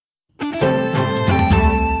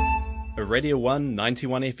Radio 1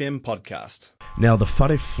 91 FM podcast. Now, the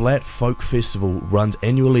Whare Flat Folk Festival runs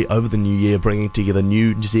annually over the new year, bringing together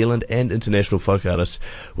New Zealand and international folk artists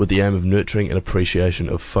with the aim of nurturing and appreciation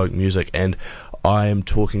of folk music. And I am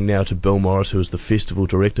talking now to Bill Morris, who is the festival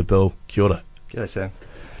director. Bill, kia ora. G'day,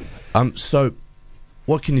 Sam. So,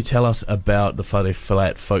 what can you tell us about the Whare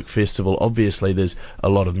Flat Folk Festival? Obviously, there's a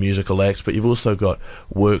lot of musical acts, but you've also got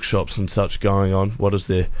workshops and such going on. What is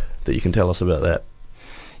there that you can tell us about that?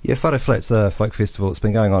 Yeah, Whare Flat's a folk festival. It's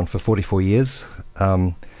been going on for 44 years,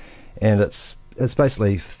 and it's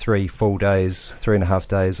basically 3 full days, 3.5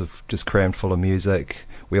 days of just crammed full of music.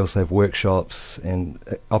 We also have workshops and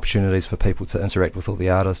opportunities for people to interact with all the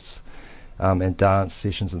artists, and dance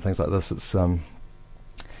sessions and things like this. It's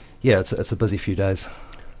it's a busy few days.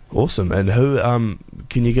 Awesome. And who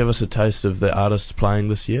can you give us a taste of the artists playing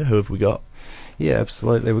this year? Who have we got? Yeah,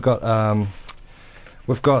 absolutely. We've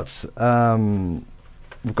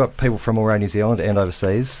got people from all around New Zealand and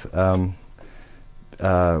overseas. We've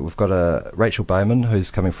got Rachel Bayman,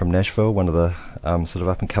 who's coming from Nashville, one of the sort of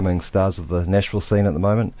up-and-coming stars of the Nashville scene at the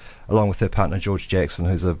moment, along with her partner George Jackson,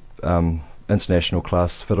 who's a international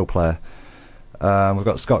class fiddle player. We've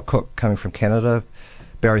got Scott Cook coming from Canada,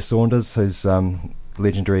 Barry Saunders, who's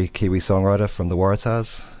legendary Kiwi songwriter from the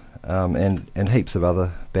Waratahs, and heaps of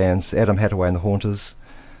other bands, Adam Hattaway and the Haunters,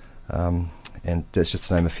 and that's just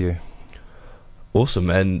to name a few. Awesome.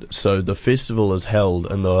 And so the festival is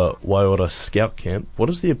held in the Waiora Scout Camp. What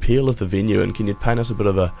is the appeal of the venue, and can you paint us a bit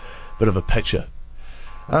of a picture?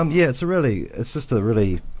 It's just a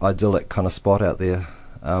really idyllic kind of spot out there,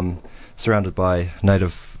 surrounded by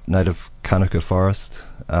native Kanuka forest.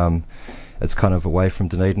 It's kind of away from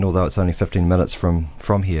Dunedin, although it's only 15 minutes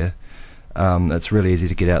from here. It's really easy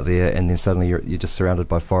to get out there, and then suddenly you're just surrounded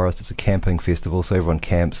by forest. It's a camping festival, so everyone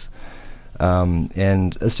camps.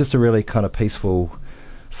 And it's just a really kind of peaceful,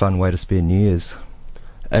 fun way to spend New Year's.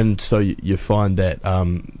 And so you find that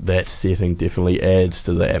that setting definitely adds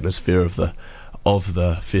to the atmosphere of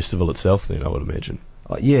the festival itself, then, I would imagine.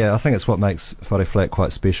 Yeah, I think it's what makes Whare Flat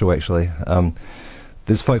quite special, actually.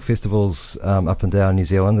 There's folk festivals up and down New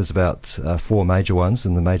Zealand. There's about 4 major ones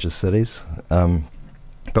in the major cities.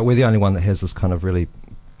 But we're the only one that has this kind of really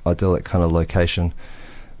idyllic kind of location.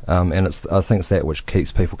 And I think it's that which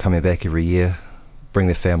keeps people coming back every year, bring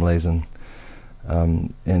their families, and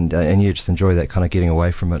you just enjoy that kind of getting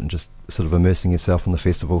away from it and just sort of immersing yourself in the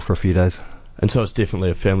festival for a few days. And so it's definitely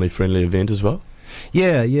a family-friendly event as well?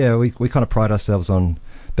 Yeah, we kind of pride ourselves on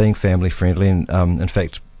being family-friendly, and in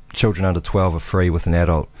fact, children under 12 are free with an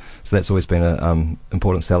adult, so that's always been a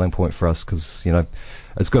important selling point for us, because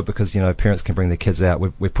it's good because parents can bring their kids out.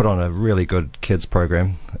 We put on a really good kids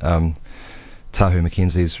program. Tahu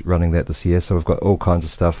Mackenzie's running that this year, so we've got all kinds of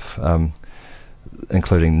stuff,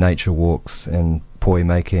 including nature walks and poi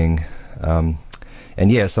making, so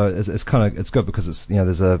it's good because it's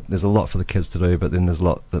there's a lot for the kids to do, but then there's a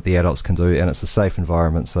lot that the adults can do, and it's a safe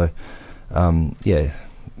environment, so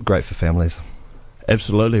great for families.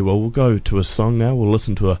 Absolutely. Well, we'll go to a song now. We'll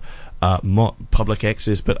listen to a public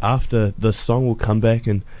access, but after this song we'll come back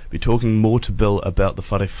and be talking more to Bill about the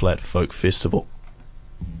Whare Flat Folk Festival.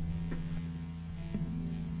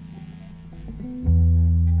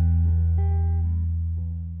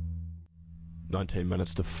 19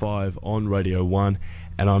 minutes to 5 on Radio 1,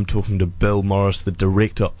 and I'm talking to Bill Morris, the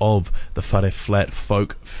director of the Whare Flat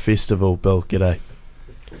Folk Festival. Bill, g'day.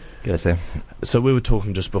 G'day, Sam. So we were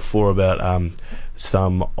talking just before about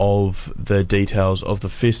some of the details of the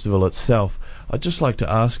festival itself. I'd just like to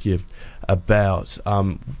ask you about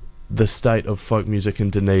the state of folk music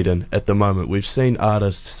in Dunedin at the moment. We've seen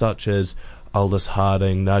artists such as Aldous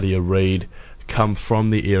Harding, Nadia Reid come from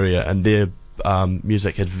the area, and their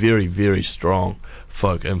music had very, very strong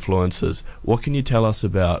folk influences. What can you tell us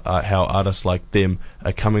about how artists like them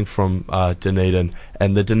are coming from Dunedin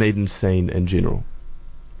and the Dunedin scene in general?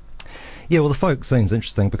 Yeah, well, the folk scene's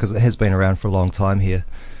interesting because it has been around for a long time here.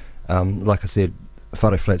 Like I said,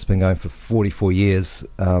 Whare Flat's been going for 44 years.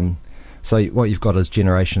 So what you've got is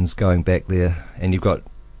generations going back there, and you've got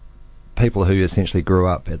people who essentially grew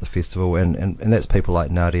up at the festival, and that's people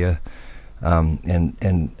like Nadia,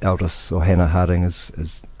 and Aldous or Hannah Harding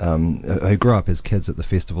who grew up as kids at the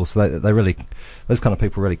festival. So they really, those kind of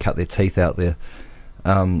people really cut their teeth out there.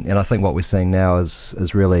 And I think what we're seeing now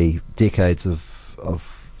is really decades of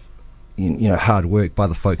hard work by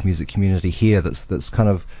the folk music community here that's kind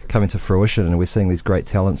of coming to fruition, and we're seeing these great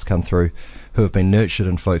talents come through who have been nurtured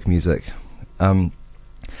in folk music.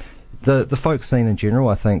 The folk scene in general,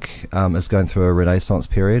 I think, is going through a renaissance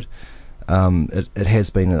period. It has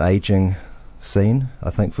been an aging scene, I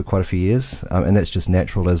think, for quite a few years, and that's just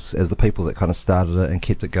natural as the people that kind of started it and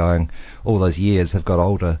kept it going all those years have got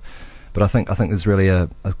older. But I think there's really a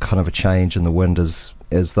kind of a change in the wind as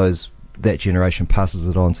that generation passes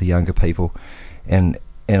it on to younger people, and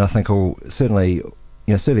I think certainly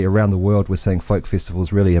around the world we're seeing folk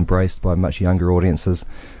festivals really embraced by much younger audiences.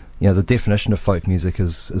 The definition of folk music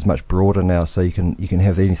is much broader now, so you can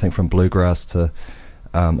have anything from bluegrass to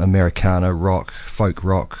Americana rock, folk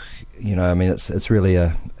rock. It's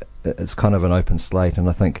really it's kind of an open slate, and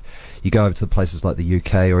I think you go over to places like the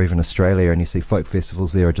UK or even Australia and you see folk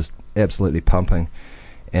festivals there are just absolutely pumping,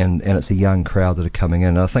 and it's a young crowd that are coming in.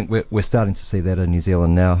 And I think we're starting to see that in New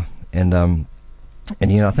Zealand now, and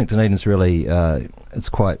I think Dunedin's really it's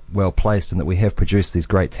quite well placed in that we have produced these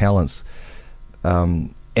great talents,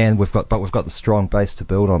 and we've got the strong base to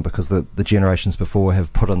build on, because the generations before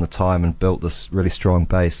have put in the time and built this really strong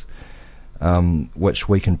base, which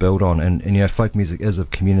we can build on. And folk music is a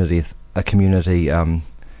community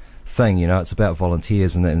thing. It's about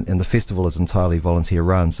volunteers, and the festival is entirely volunteer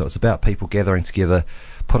run, so it's about people gathering together,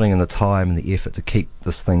 putting in the time and the effort to keep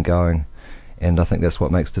this thing going. And I think that's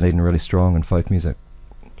what makes Dunedin really strong in folk music.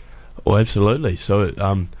 Oh, absolutely.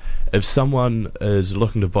 So if someone is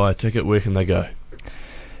looking to buy a ticket, where can they go?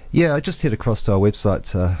 Yeah, just head across to our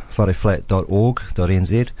website,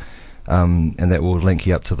 whareflat.org.nz, and that will link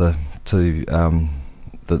you up to the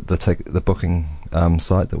booking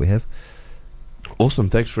site that we have. Awesome,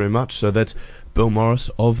 thanks very much. So that's Bill Morris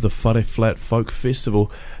of the Whare Flat Folk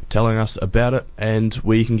Festival telling us about it and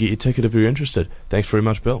where you can get your ticket if you're interested. Thanks very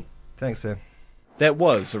much, Bill. Thanks, Sam. That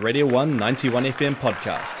was a Radio 1 91 FM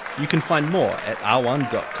podcast. You can find more at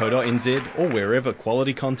r1.co.nz or wherever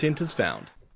quality content is found.